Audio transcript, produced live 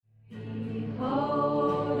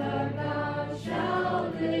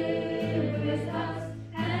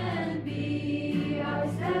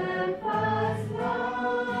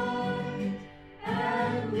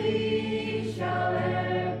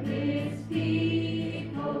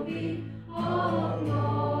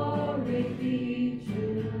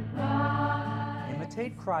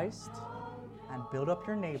imitate Christ and build up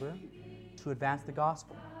your neighbor to advance the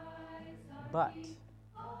gospel. But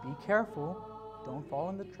be careful, don't fall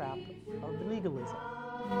in the trap of legalism.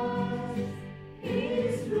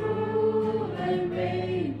 His rule and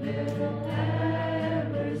reign will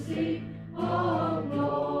ever see. All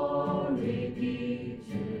glory be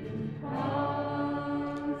to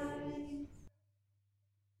Christ.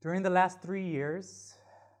 During the last 3 years,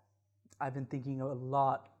 I've been thinking a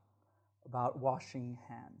lot about washing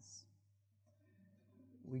hands.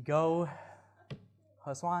 We go,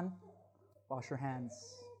 Haswan, wash your hands.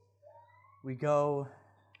 We go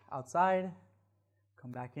outside,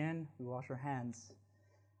 come back in, we wash our hands.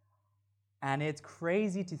 And it's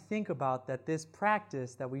crazy to think about that this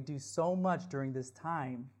practice that we do so much during this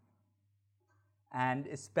time, and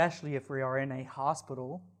especially if we are in a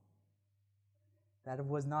hospital, that it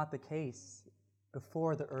was not the case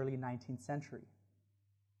before the early 19th century.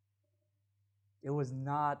 It was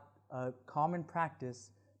not a common practice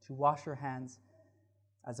to wash your hands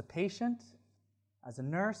as a patient, as a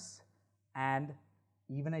nurse, and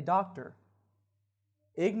even a doctor.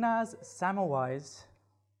 Ignaz Semmelweis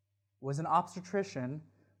was an obstetrician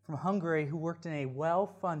from Hungary who worked in a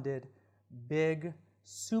well-funded, big,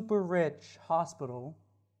 super rich hospital,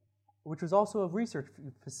 which was also a research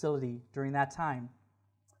facility during that time.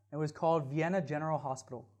 It was called Vienna General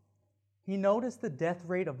Hospital. He noticed the death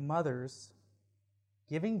rate of mothers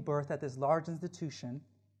giving birth at this large institution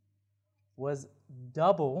was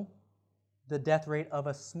double the death rate of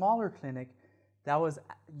a smaller clinic that was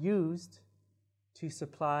used to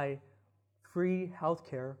supply free health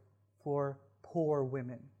care for poor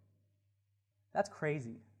women. That's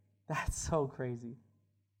crazy. That's so crazy.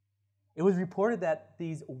 It was reported that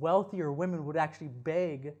these wealthier women would actually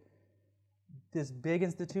beg this big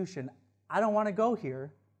institution, I don't want to go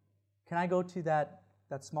here. Can I go to that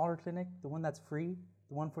smaller clinic, the one that's free,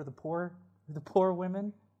 the one for the poor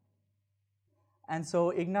women? And so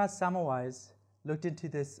Ignaz Semmelweis looked into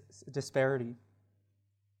this disparity,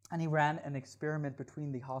 and he ran an experiment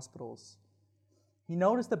between the hospitals. He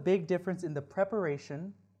noticed a big difference in the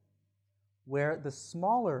preparation where the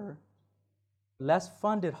smaller, less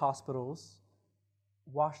funded hospitals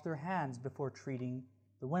washed their hands before treating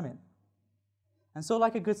the women. And so,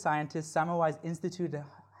 like a good scientist, Semmelweis instituted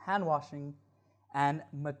hand washing, and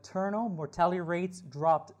maternal mortality rates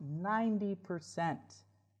dropped 90%.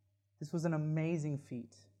 This was an amazing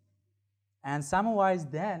feat. And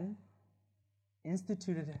Semmelweis then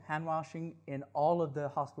instituted hand washing in all of the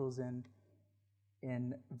hospitals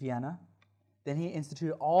in Vienna. Then he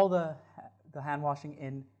instituted all the hand washing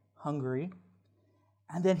in Hungary.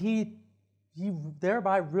 And then he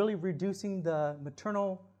thereby really reducing the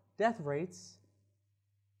maternal death rates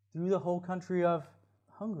through the whole country of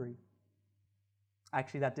Hungary.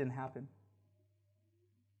 Actually, that didn't happen.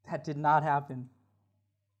 That did not happen.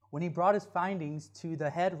 When he brought his findings to the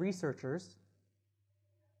head researchers,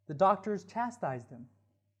 the doctors chastised him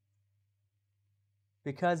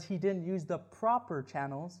because he didn't use the proper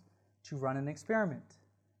channels to run an experiment.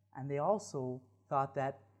 And they also thought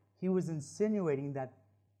that he was insinuating that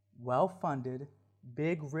well-funded,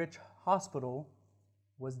 big, rich hospital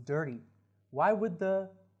was dirty. Why would the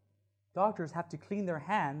doctors have to clean their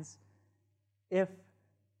hands if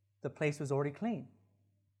the place was already clean?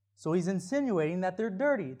 So he's insinuating that they're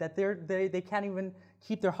dirty, that they can't even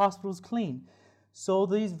keep their hospitals clean. So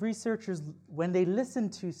these researchers, when they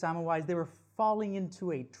listened to Semmelweis, they were falling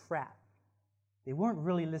into a trap. They weren't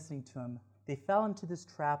really listening to him. They fell into this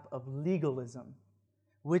trap of legalism,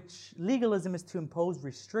 which legalism is to impose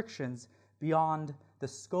restrictions beyond the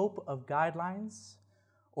scope of guidelines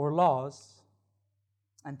or laws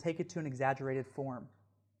and take it to an exaggerated form.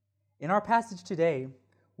 In our passage today,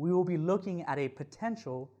 we will be looking at a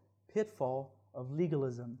potential pitfall of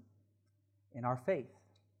legalism in our faith.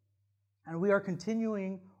 And we are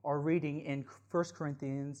continuing our reading in 1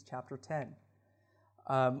 Corinthians chapter 10,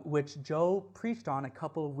 which Joe preached on a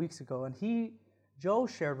couple of weeks ago. And Joe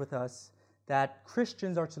shared with us that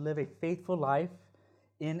Christians are to live a faithful life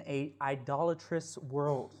in an idolatrous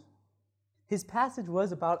world. His passage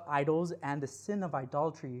was about idols and the sin of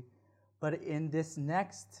idolatry, but in this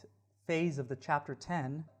next phase of the chapter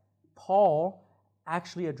 10, Paul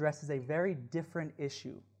actually addresses a very different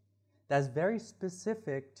issue that's very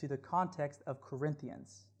specific to the context of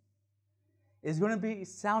Corinthians. It's going to be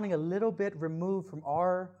sounding a little bit removed from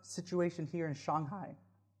our situation here in Shanghai,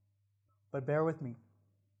 but bear with me,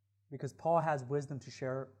 because Paul has wisdom to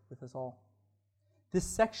share with us all. This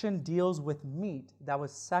section deals with meat that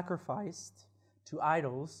was sacrificed to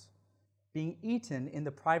idols being eaten in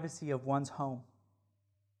the privacy of one's home.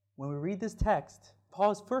 When we read this text,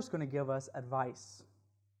 Paul is first going to give us advice.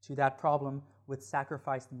 to that problem with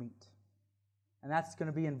sacrificed meat. And that's going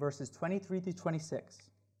to be in verses 23 through 26.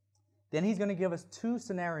 Then he's going to give us two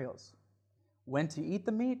scenarios: when to eat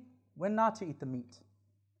the meat, when not to eat the meat.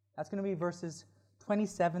 That's going to be verses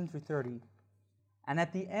 27 through 30. And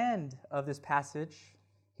at the end of this passage,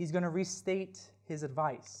 he's going to restate his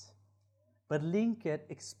advice, but link it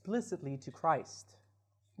explicitly to Christ.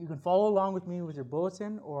 You can follow along with me with your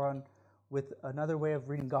bulletin or with another way of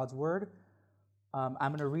reading God's Word. I'm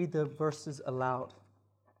going to read the verses aloud.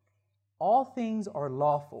 All things are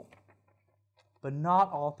lawful, but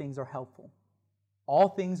not all things are helpful. All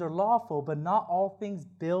things are lawful, but not all things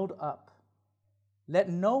build up. Let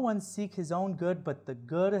no one seek his own good, but the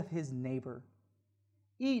good of his neighbor.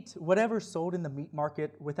 Eat whatever is sold in the meat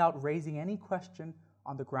market without raising any question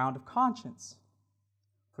on the ground of conscience.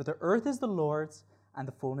 For the earth is the Lord's and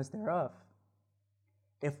the fullness thereof.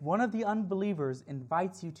 If one of the unbelievers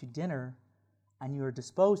invites you to dinner and you are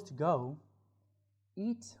disposed to go,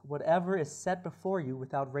 eat whatever is set before you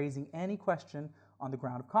without raising any question on the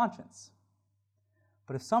ground of conscience.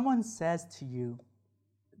 But if someone says to you,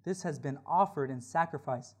 "This has been offered in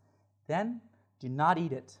sacrifice," then do not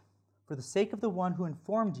eat it, for the sake of the one who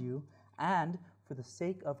informed you and for the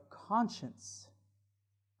sake of conscience.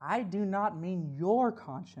 I do not mean your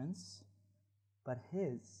conscience, but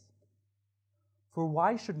his. For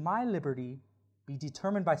why should my liberty be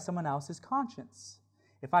determined by someone else's conscience?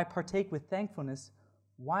 If I partake with thankfulness,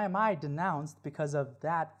 why am I denounced because of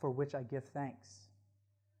that for which I give thanks?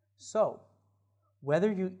 So,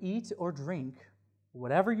 whether you eat or drink,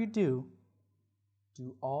 whatever you do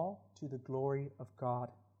all to the glory of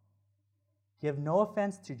God. Give no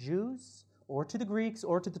offense to Jews or to the Greeks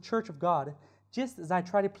or to the church of God, just as I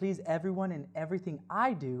try to please everyone in everything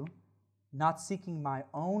I do, not seeking my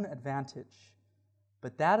own advantage,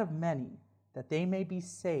 but that of many, that they may be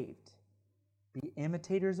saved. Be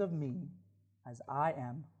imitators of me as I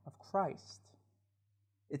am of Christ.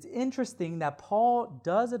 It's interesting that Paul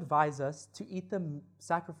does advise us to eat the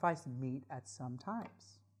sacrificed meat at some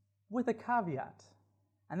times, with a caveat.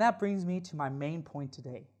 And that brings me to my main point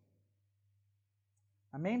today.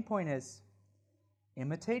 My main point is,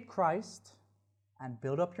 imitate Christ and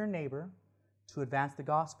build up your neighbor to advance the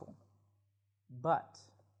gospel. But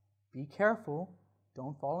be careful,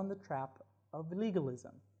 don't fall in the trap of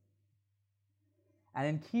legalism. And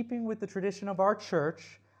in keeping with the tradition of our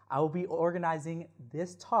church, I will be organizing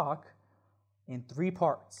this talk in 3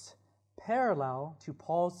 parts, parallel to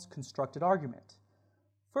Paul's constructed argument.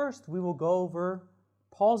 First, we will go over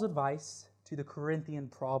Paul's advice to the Corinthian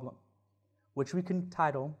problem, which we can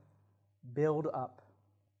title Build Up.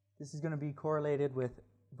 This is going to be correlated with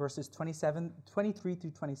verses 23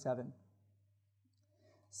 through 27.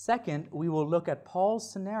 Second, we will look at Paul's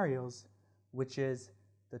scenarios, which is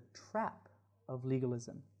the trap of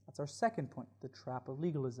legalism. That's our second point, the trap of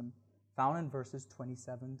legalism, found in verses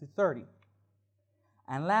 27 to 30.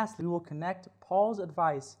 And lastly, we will connect Paul's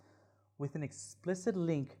advice with an explicit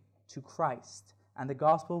link to Christ and the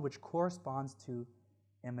gospel, which corresponds to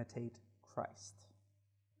imitate Christ.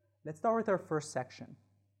 Let's start with our first section,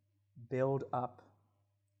 build up.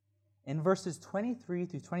 In verses 23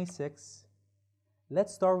 through 26,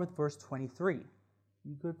 let's start with verse 23.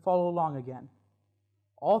 You could follow along again.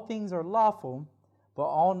 All things are lawful,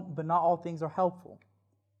 but not all things are helpful.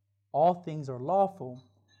 All things are lawful,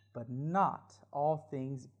 but not all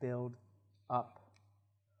things build up.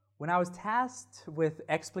 When I was tasked with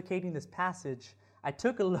explicating this passage, I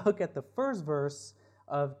took a look at the first verse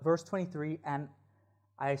of verse 23, and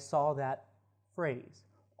I saw that phrase,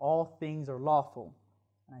 all things are lawful.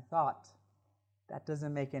 And I thought, that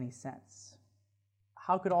doesn't make any sense.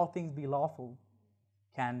 How could all things be lawful?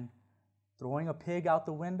 Can throwing a pig out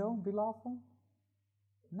the window be lawful?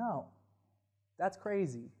 No, that's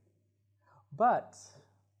crazy. But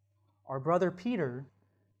our brother Peter,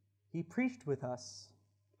 he preached with us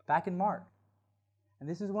back in March. And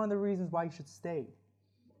this is one of the reasons why you should stay.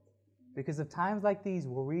 Because of times like these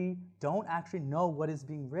where we don't actually know what is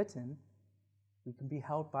being written, we can be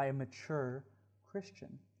helped by a mature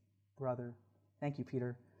Christian brother. Thank you,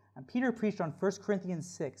 Peter. And Peter preached on 1 Corinthians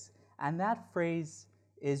 6, and that phrase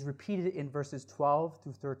is repeated in verses 12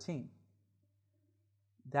 through 13.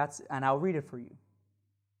 And I'll read it for you.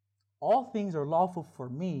 All things are lawful for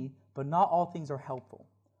me, but not all things are helpful.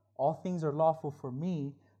 All things are lawful for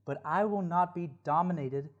me, but I will not be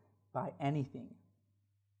dominated by anything.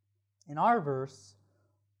 In our verse,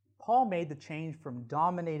 Paul made the change from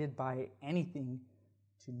dominated by anything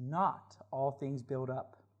to not all things build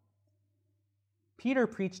up. Peter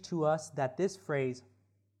preached to us that this phrase,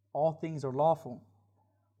 all things are lawful,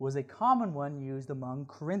 was a common one used among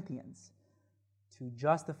Corinthians to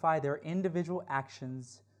justify their individual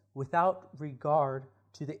actions without regard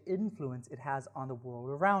to the influence it has on the world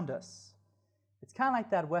around us. It's kind of like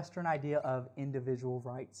that Western idea of individual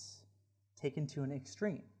rights taken to an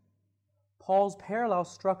extreme. Paul's parallel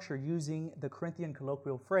structure using the Corinthian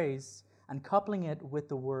colloquial phrase and coupling it with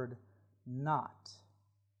the word not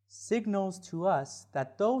signals to us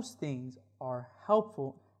that those things are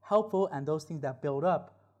helpful and those things that build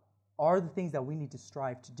up are the things that we need to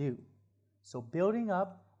strive to do. So building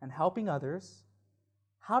up and helping others,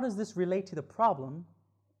 how does this relate to the problem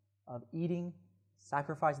of eating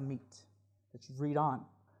sacrificed meat? Let's read on.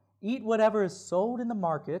 Eat whatever is sold in the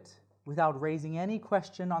market without raising any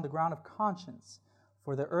question on the ground of conscience,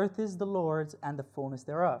 for the earth is the Lord's and the fullness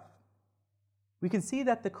thereof. We can see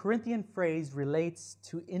that the Corinthian phrase relates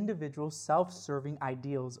to individual self-serving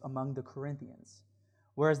ideals among the Corinthians,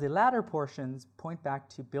 whereas the latter portions point back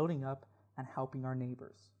to building up and helping our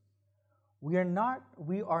neighbors. We are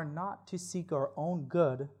not to seek our own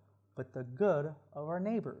good, but the good of our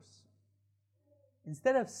neighbors.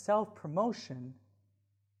 Instead of self-promotion,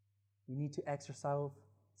 we need to exercise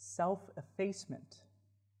self-effacement,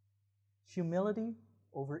 humility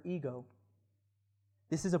over ego.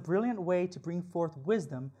 This is a brilliant way to bring forth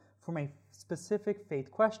wisdom from a specific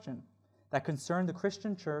faith question that concerned the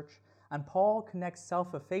Christian church, and Paul connects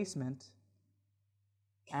self-effacement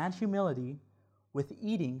and humility with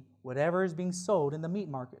eating whatever is being sold in the meat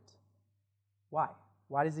market. Why?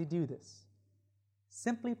 Why does he do this?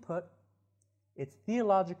 Simply put, it's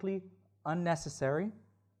theologically unnecessary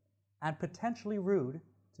and potentially rude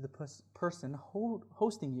to the person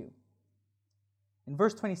hosting you. In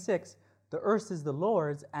verse 26, the earth is the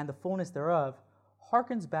Lord's and the fullness thereof,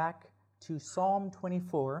 harkens back to Psalm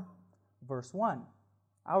 24, verse 1.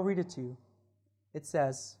 I'll read it to you. It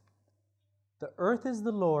says, "The earth is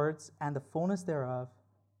the Lord's and the fullness thereof,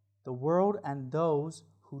 the world and those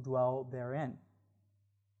who dwell therein."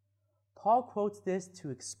 Paul quotes this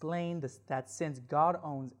to explain that since God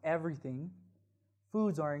owns everything,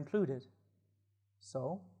 foods are included.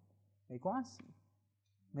 So, me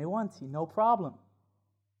wanti, no problem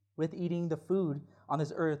with eating the food on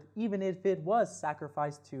this earth, even if it was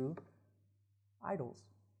sacrificed to idols.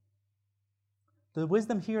 The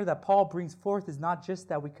wisdom here that Paul brings forth is not just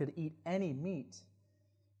that we could eat any meat,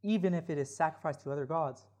 even if it is sacrificed to other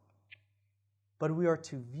gods, but we are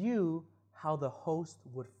to view how the host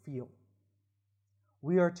would feel.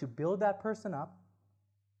 We are to build that person up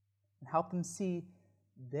and help them see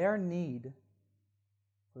their need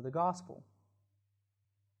for the gospel.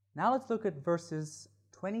 Now let's look at verses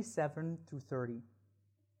 27 through 30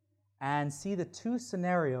 and see the two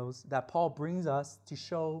scenarios that Paul brings us to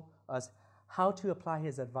show us how to apply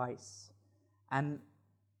his advice. And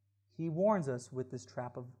he warns us with this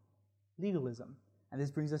trap of legalism. And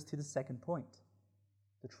this brings us to the second point,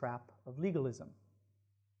 the trap of legalism.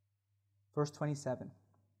 Verse 27.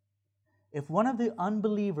 If one of the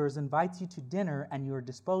unbelievers invites you to dinner and you are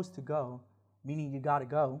disposed to go, meaning you got to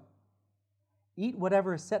go, eat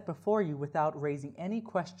whatever is set before you without raising any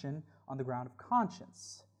question on the ground of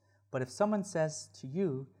conscience. But if someone says to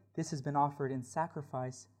you, "This has been offered in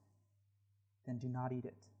sacrifice," then do not eat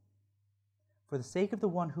it, for the sake of the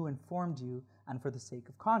one who informed you and for the sake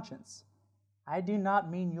of conscience. I do not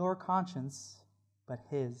mean your conscience, but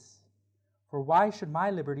his. For why should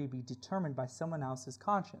my liberty be determined by someone else's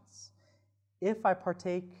conscience? If I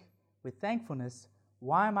partake with thankfulness,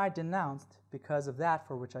 why am I denounced because of that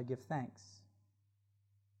for which I give thanks?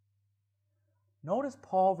 Notice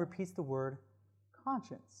Paul repeats the word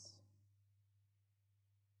conscience.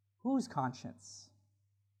 Whose conscience?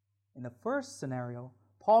 In the first scenario,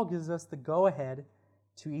 Paul gives us the go-ahead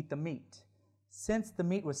to eat the meat, since the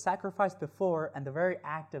meat was sacrificed before, and the very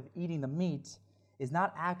act of eating the meat is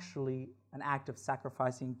not actually an act of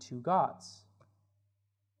sacrificing to gods.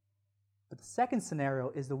 But the second scenario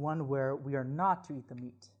is the one where we are not to eat the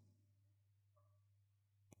meat,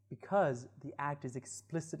 because the act is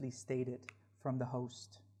explicitly stated from the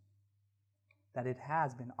host that it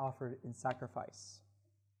has been offered in sacrifice.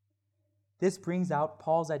 This brings out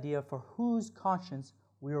Paul's idea for whose conscience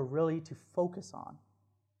we are really to focus on,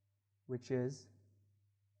 which is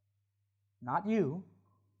not you,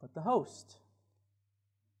 but the host.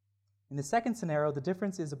 In the second scenario, the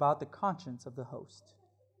difference is about the conscience of the host.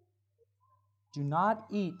 Do not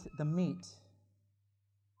eat the meat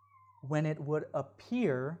when it would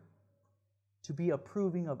appear to be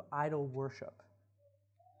approving of idol worship,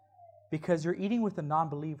 because you're eating with a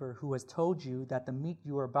non-believer who has told you that the meat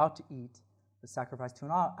you are about to eat was sacrificed to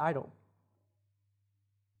an idol.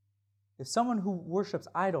 If someone who worships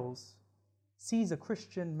idols sees a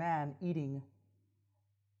Christian man eating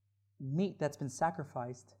meat that's been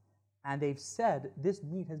sacrificed, and they've said this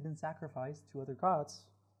meat has been sacrificed to other gods,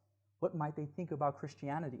 what might they think about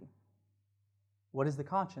Christianity? What is the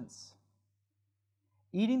conscience?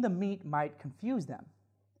 Eating the meat might confuse them.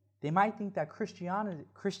 They might think that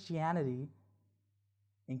Christianity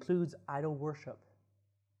includes idol worship,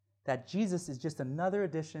 that Jesus is just another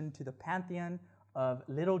addition to the pantheon of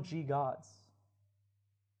little g gods,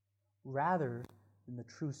 rather than the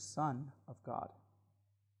true Son of God.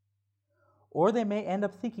 Or they may end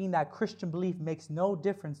up thinking that Christian belief makes no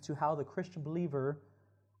difference to how the Christian believer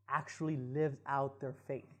actually lives out their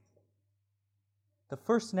faith. The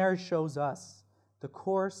first scenario shows us the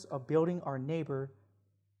course of building our neighbor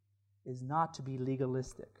is not to be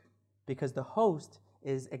legalistic, because the host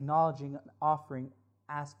is acknowledging an offering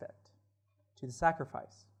aspect to the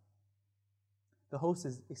sacrifice. The host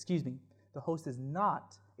is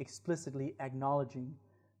not explicitly acknowledging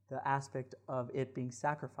the aspect of it being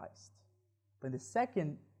sacrificed. But in the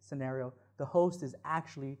second scenario, the host is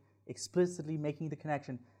actually explicitly making the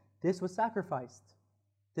connection. This was sacrificed.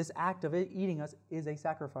 This act of it eating us is a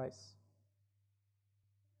sacrifice.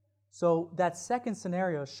 So that second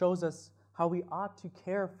scenario shows us how we ought to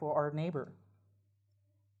care for our neighbor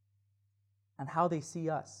and how they see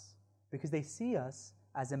us, because they see us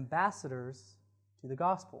as ambassadors to the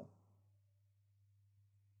gospel.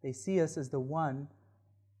 They see us as the one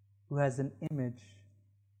who has an image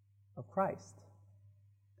of Christ.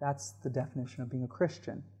 That's the definition of being a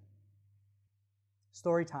Christian.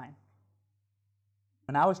 Story time.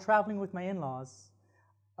 When I was traveling with my in-laws,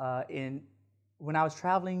 when I was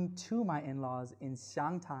traveling to my in-laws in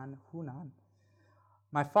Xiangtan, Hunan,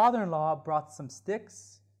 my father-in-law brought some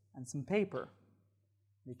sticks and some paper.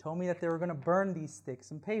 They told me that they were going to burn these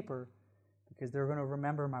sticks and paper because they were going to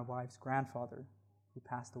remember my wife's grandfather who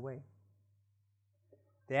passed away.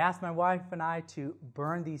 They asked my wife and I to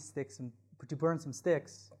burn these sticks and to burn some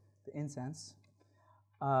sticks, the incense,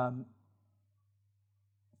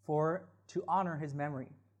 to honor his memory.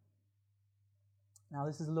 Now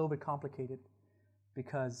this is a little bit complicated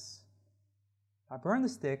because if I burn the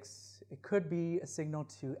sticks, it could be a signal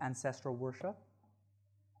to ancestral worship.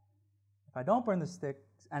 If I don't burn the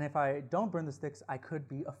sticks, I could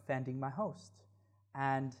be offending my host.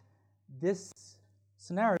 And this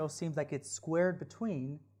scenario seems like it's squared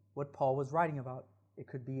between what Paul was writing about. It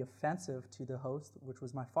could be offensive to the host, which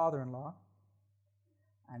was my father-in-law,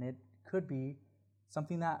 and it could be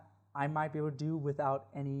something that I might be able to do without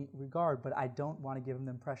any regard, but I don't want to give them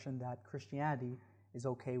the impression that Christianity is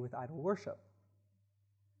okay with idol worship.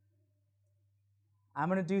 I'm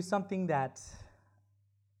going to do something that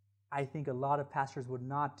I think a lot of pastors would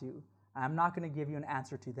not do. I'm not going to give you an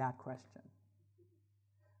answer to that question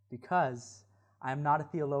because I am not a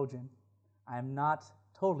theologian. I am not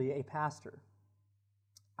totally a pastor.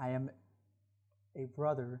 I am a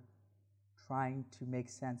brother trying to make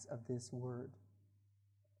sense of this word.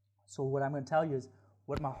 So what I'm going to tell you is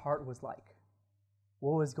what my heart was like.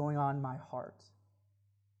 What was going on in my heart.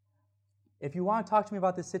 If you want to talk to me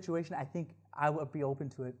about this situation, I think I would be open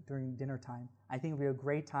to it during dinner time. I think it would be a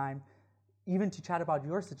great time even to chat about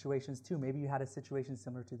your situations too. Maybe you had a situation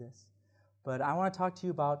similar to this. But I want to talk to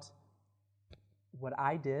you about what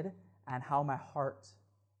I did and how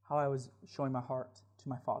I was showing my heart to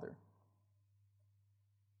my father.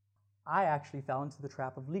 I actually fell into the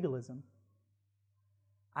trap of legalism.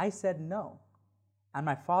 I said no, and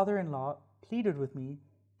my father-in-law pleaded with me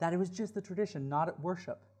that it was just a tradition, not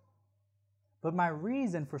worship. But my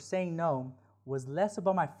reason for saying no was less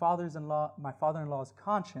about my father-in-law's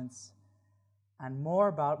conscience and more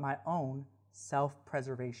about my own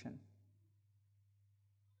self-preservation.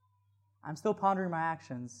 I'm still pondering my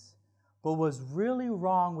actions, but what was really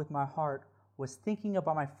wrong with my heart was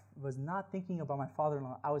not thinking about my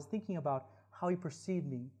father-in-law. I was thinking about how he perceived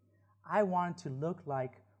me. I wanted to look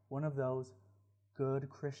like one of those good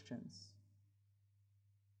Christians.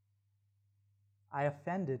 I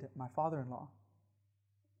offended my father-in-law.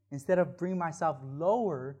 Instead of bringing myself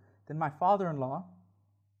lower than my father-in-law,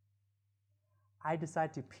 I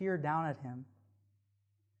decided to peer down at him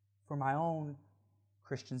for my own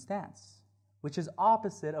Christian stance, which is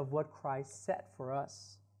opposite of what Christ set for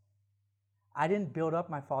us. I didn't build up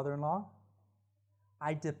my father-in-law.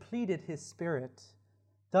 I depleted his spirit,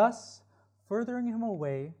 thus furthering him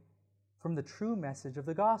away from the true message of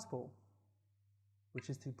the gospel, which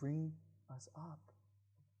is to bring us up.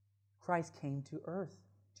 Christ came to earth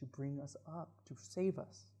to bring us up, to save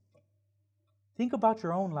us. Think about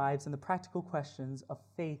your own lives and the practical questions of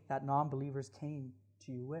faith that non-believers came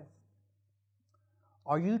to you with.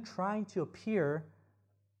 Are you trying to appear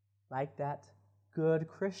like that good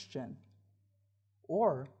Christian?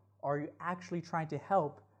 Or Or are you actually trying to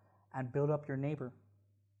help and build up your neighbor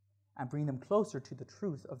and bring them closer to the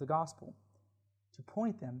truth of the gospel, to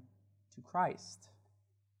point them to Christ?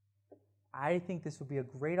 I think this would be a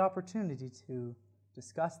great opportunity to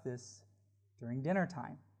discuss this during dinner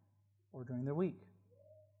time or during the week.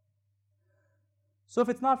 So if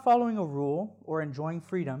it's not following a rule or enjoying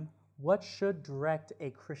freedom, what should direct a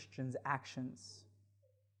Christian's actions?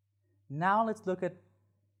 Now let's look at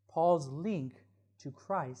Paul's link to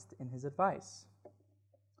Christ in his advice.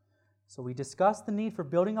 So we discussed the need for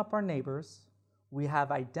building up our neighbors. We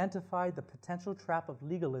have identified the potential trap of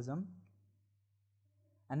legalism.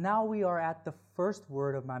 And now we are at the first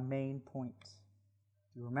word of my main point.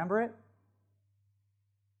 Do you remember it?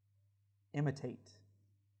 Imitate.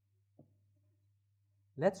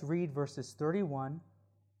 Let's read verses 31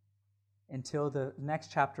 until the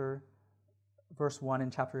next chapter, verse 1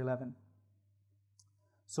 in chapter 11.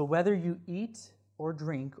 So whether you eat or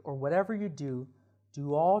drink or whatever you do,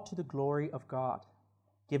 do all to the glory of God.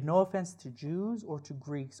 Give no offense to Jews or to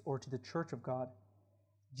Greeks or to the church of God.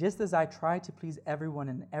 Just as I try to please everyone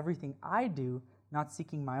in everything I do, not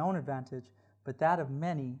seeking my own advantage, but that of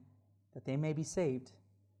many, that they may be saved.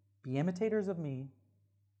 Be imitators of me.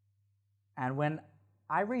 And when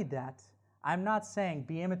I read that, I'm not saying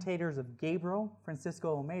be imitators of Gabriel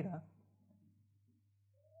Francisco Almeida.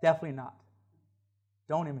 Definitely not.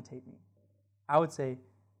 Don't imitate me. I would say,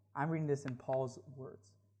 I'm reading this in Paul's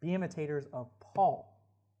words. Be imitators of Paul,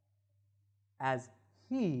 as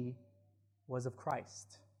he was of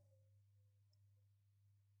Christ.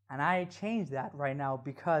 And I change that right now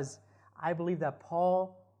because I believe that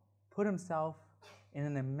Paul put himself in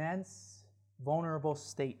an immense, vulnerable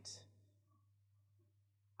state.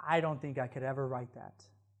 I don't think I could ever write that.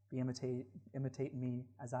 Imitate me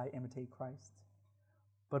as I imitate Christ.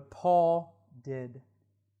 But Paul did.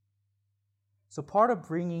 So part of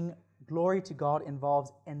bringing glory to God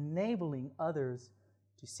involves enabling others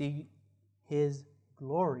to see his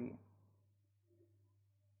glory.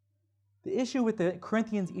 The issue with the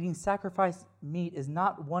Corinthians eating sacrificed meat is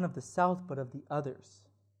not one of the self, but of the others.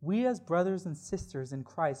 We as brothers and sisters in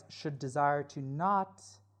Christ should desire to not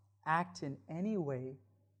act in any way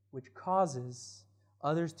which causes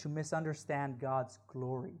others to misunderstand God's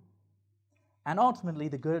glory, and ultimately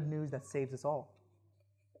the good news that saves us all.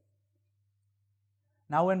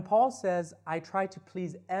 Now, when Paul says, I try to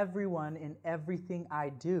please everyone in everything I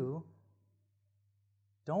do,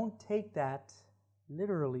 don't take that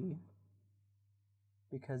literally,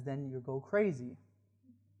 because then you go crazy.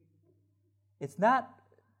 It's not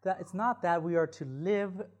that we are to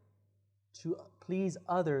live to please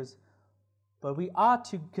others, but we ought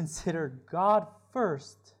to consider God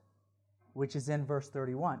first, which is in verse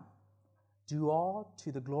 31. Do all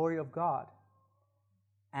to the glory of God.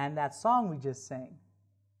 And that song we just sang,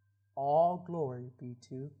 all glory be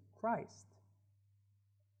to Christ.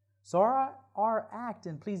 So our act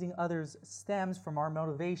in pleasing others stems from our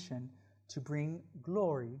motivation to bring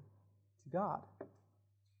glory to God.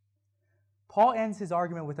 Paul ends his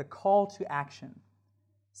argument with a call to action,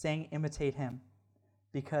 saying, imitate him,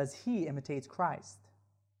 because he imitates Christ.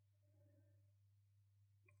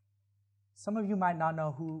 Some of you might not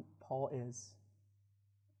know who Paul is.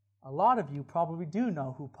 A lot of you probably do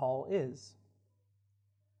know who Paul is.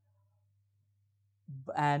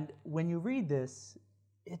 And when you read this,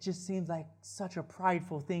 it just seems like such a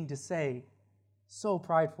prideful thing to say. So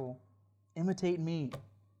prideful. Imitate me.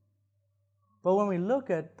 But when we look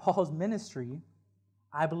at Paul's ministry,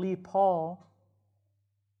 I believe Paul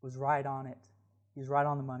was right on it. He's right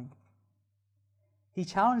on the money. He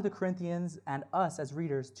challenged the Corinthians and us as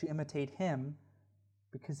readers to imitate him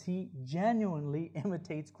because he genuinely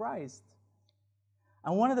imitates Christ.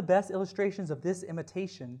 And one of the best illustrations of this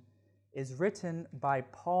imitation is written by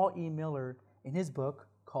Paul E. Miller in his book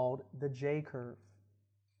called The J Curve.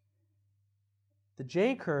 The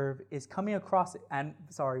J curve is coming across, and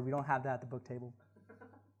sorry, we don't have that at the book table.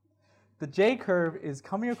 The J curve is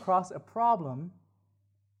coming across a problem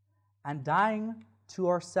and dying to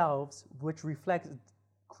ourselves, which reflects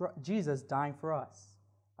Jesus dying for us.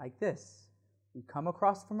 Like this. We come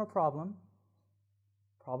across from a problem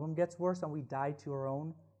gets worse, and we die to our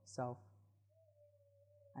own self.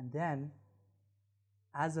 And then,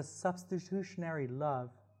 as a substitutionary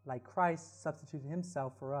love, like Christ substituted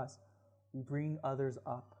himself for us, we bring others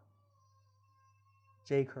up.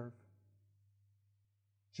 J curve.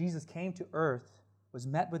 Jesus came to earth, was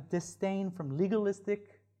met with disdain from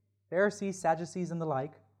legalistic Pharisees, Sadducees, and the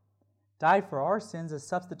like, died for our sins as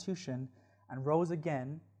substitution, and rose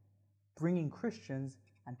again, bringing Christians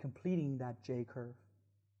and completing that J curve.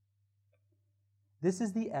 This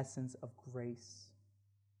is the essence of grace.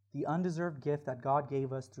 the undeserved gift that God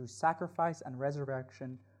gave us through sacrifice and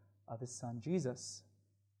resurrection of His Son, Jesus.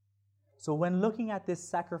 So when looking at this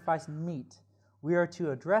sacrifice meat, we are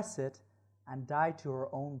to address it and die to our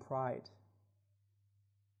own pride.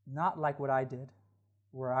 Not like what I did,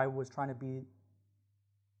 where I was trying to be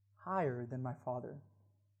higher than my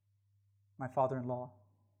father-in-law.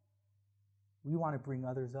 We want to bring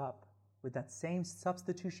others up with that same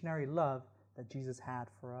substitutionary love that Jesus has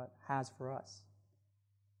for us.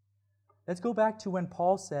 Let's go back to when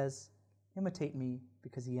Paul says, imitate me,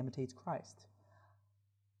 because he imitates Christ.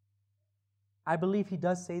 I believe he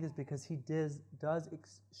does say this because he does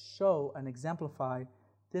show and exemplify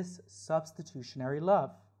this substitutionary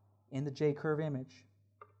love in the J-curve image.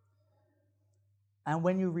 And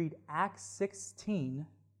when you read Acts 16,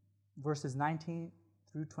 verses 19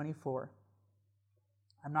 through 24,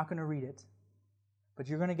 I'm not going to read it, but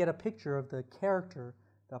you're going to get a picture of the character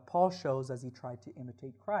that Paul shows as he tried to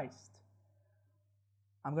imitate Christ.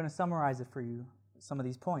 I'm going to summarize it for you, some of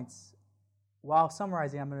these points. While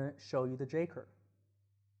summarizing, I'm going to show you the J-curve.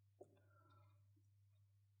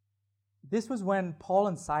 This was when Paul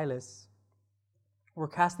and Silas were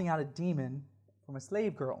casting out a demon from a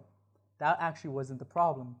slave girl. That actually wasn't the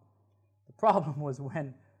problem. The problem was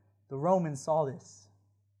when the Romans saw this.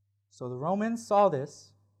 So the Romans saw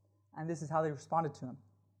this, and this is how they responded to him.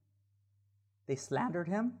 They slandered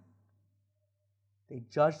him. They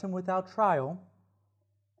judged him without trial.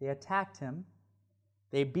 They attacked him.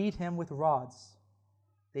 They beat him with rods.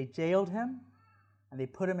 They jailed him, and they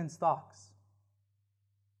put him in stocks.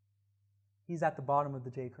 He's at the bottom of the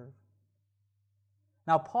J-curve.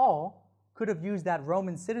 Now, Paul could have used that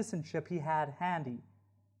Roman citizenship he had handy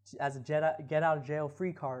as a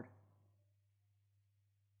get-out-of-jail-free card.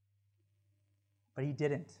 But he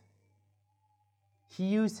didn't. He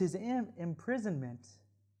used his imprisonment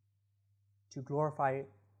to glorify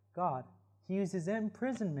God. He used his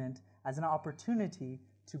imprisonment as an opportunity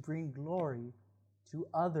to bring glory to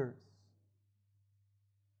others.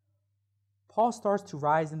 Paul starts to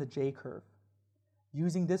rise in the J-curve,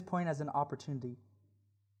 using this point as an opportunity.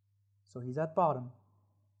 So he's at bottom.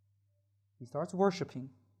 He starts worshiping.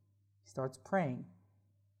 He starts praying.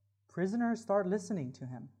 Prisoners start listening to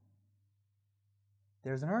him.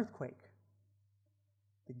 There's an earthquake.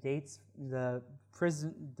 The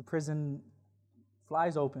prison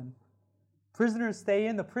flies open. Prisoners stay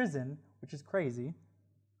in the prison, which is crazy.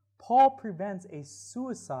 Paul prevents a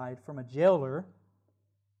suicide from a jailer,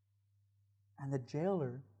 and the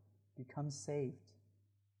jailer becomes saved.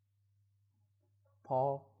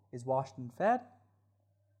 Paul is washed and fed,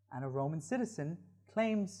 and a Roman citizen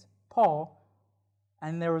claims Paul,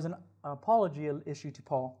 and there was an apology issued to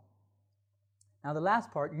Paul. Now the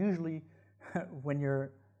last part, usually when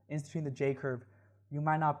you're instituting the J-curve, you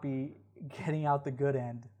might not be getting out the good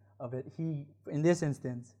end of it. In this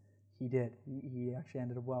instance, he did. He actually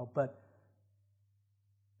ended up well. But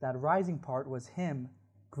that rising part was him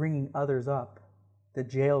bringing others up, the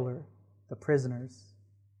jailer, the prisoners,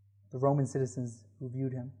 the Roman citizens who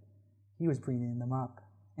viewed him. He was bringing them up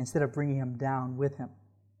instead of bringing them down with him.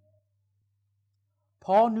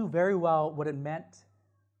 Paul knew very well what it meant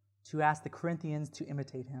to ask the Corinthians to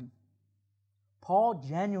imitate him. Paul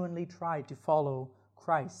genuinely tried to follow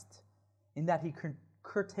Christ in that he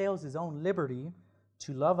curtails his own liberty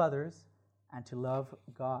to love others and to love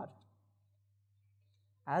God,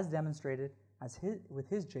 as demonstrated with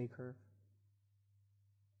his J-curve.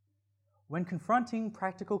 When confronting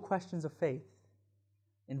practical questions of faith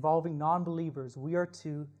involving non-believers, we are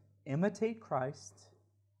to imitate Christ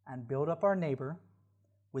and build up our neighbor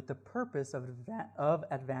with the purpose of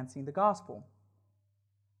advancing the gospel.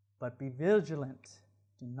 But be vigilant.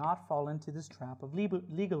 Do not fall into this trap of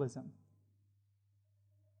legalism.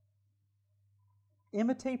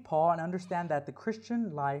 Imitate Paul and understand that the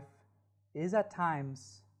Christian life is at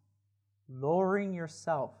times lowering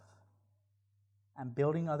yourself and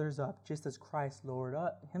building others up, just as Christ lowered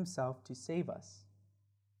himself to save us.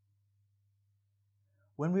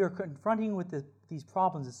 When we are confronting with these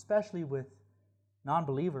problems, especially with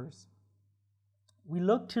non-believers, we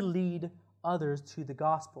look to lead others to the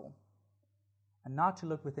gospel and not to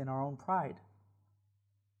look within our own pride.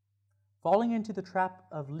 Falling into the trap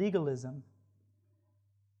of legalism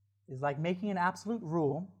is like making an absolute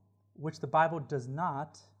rule, which the Bible does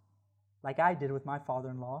not, like I did with my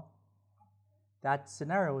father-in-law. That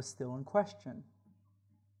scenario is still in question.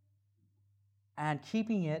 And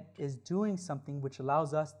keeping it is doing something which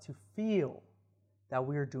allows us to feel that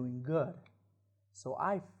we are doing good. So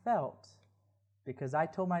I felt, because I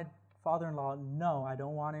told my father-in-law, no, I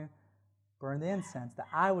don't want to burn the incense, that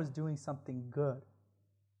I was doing something good.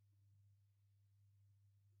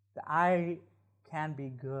 that I can be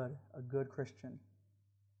good, a good Christian.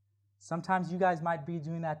 Sometimes you guys might be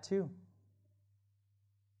doing that too.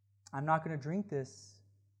 I'm not going to drink this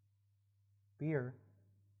beer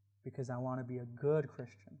because I want to be a good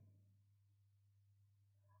Christian.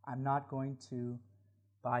 I'm not going to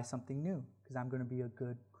buy something new because I'm going to be a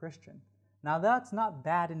good Christian. Now that's not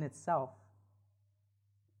bad in itself.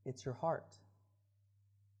 It's your heart.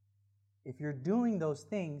 If you're doing those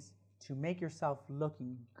things to make yourself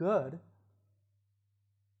looking good,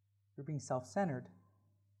 you're being self-centered,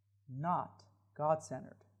 not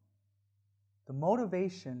God-centered. The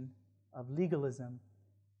motivation of legalism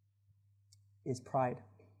is pride.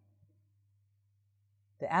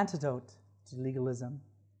 The antidote to legalism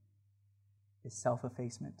is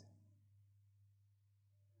self-effacement.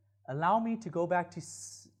 Allow me to go back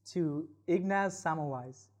to Ignaz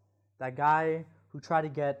Semmelweis, that guy who tried to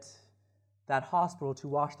get that hospital to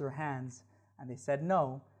wash their hands, and they said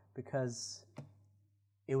no because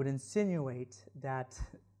it would insinuate that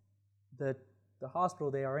the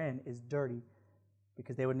hospital they are in is dirty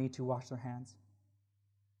because they would need to wash their hands.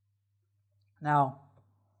 Now,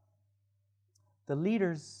 the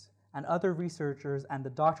leaders and other researchers and the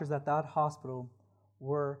doctors at that hospital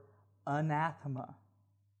were anathema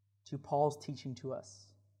to Paul's teaching to us.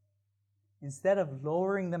 Instead of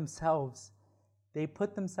lowering themselves, they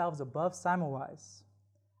put themselves above Semmelweis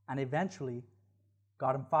and eventually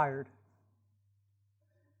got him fired.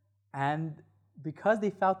 And because they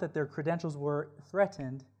felt that their credentials were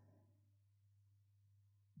threatened,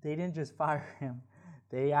 they didn't just fire him.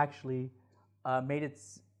 They actually made it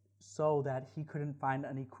so that he couldn't find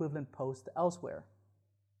an equivalent post elsewhere.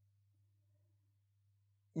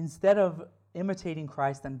 Instead of imitating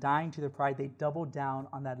Christ and dying to their pride, they doubled down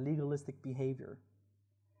on that legalistic behavior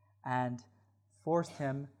and forced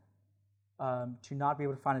him to not be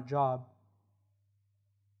able to find a job.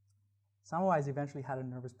 Semmelweis eventually had a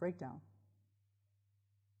nervous breakdown,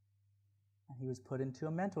 and he was put into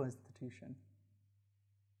a mental institution.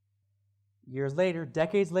 Years later,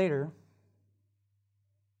 decades later,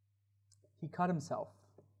 he cut himself.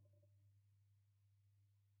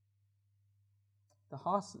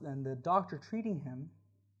 The doctor treating him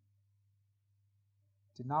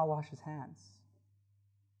did not wash his hands.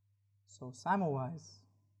 So Semmelweis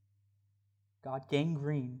got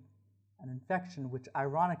gangrene, an infection which,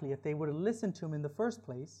 ironically, if they would have listened to him in the first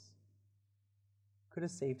place, could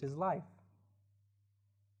have saved his life.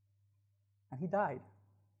 And he died.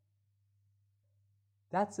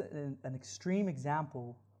 That's an extreme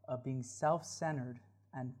example of being self-centered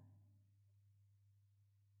and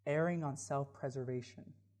erring on self-preservation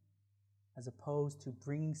as opposed to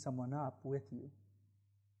bringing someone up with you.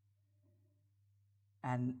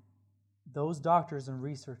 And those doctors and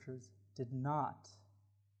researchers did not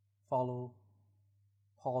follow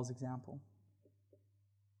Paul's example.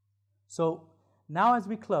 So now as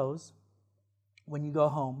we close, when you go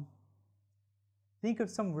home, think of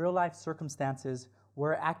some real-life circumstances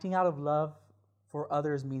where acting out of love for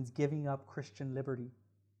others means giving up Christian liberty.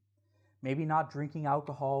 Maybe not drinking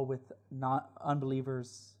alcohol with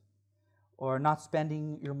unbelievers, or not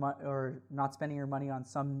spending your money on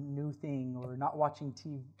some new thing, or not watching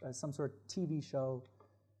some sort of TV show.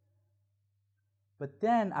 But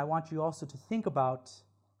then I want you also to think about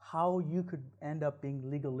how you could end up being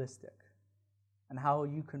legalistic and how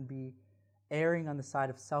you can be erring on the side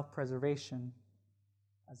of self-preservation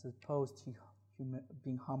as opposed to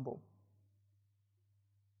being humble.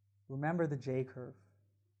 Remember the J curve.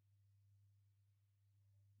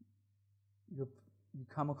 You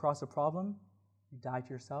come across a problem, you die to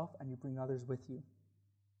yourself, and you bring others with you.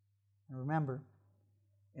 And remember,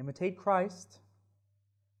 imitate Christ,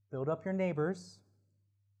 build up your neighbors,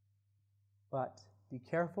 but be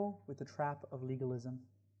careful with the trap of legalism.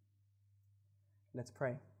 Let's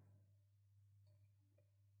pray.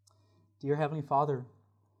 Dear Heavenly Father,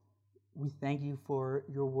 we thank you for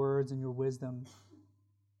your words and your wisdom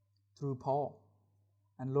through Paul.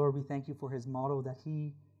 And Lord, we thank you for his motto that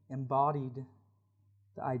he embodied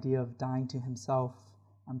the idea of dying to himself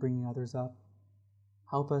and bringing others up.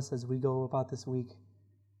 Help us as we go about this week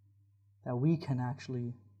that we can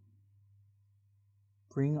actually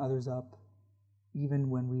bring others up even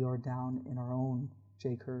when we are down in our own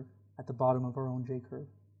J curve, at the bottom of our own J curve.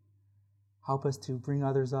 Help us to bring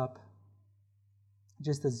others up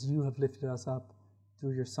just as you have lifted us up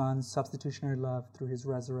through your Son's substitutionary love, through his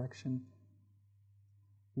resurrection.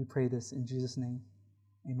 We pray this in Jesus' name.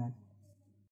 Amen.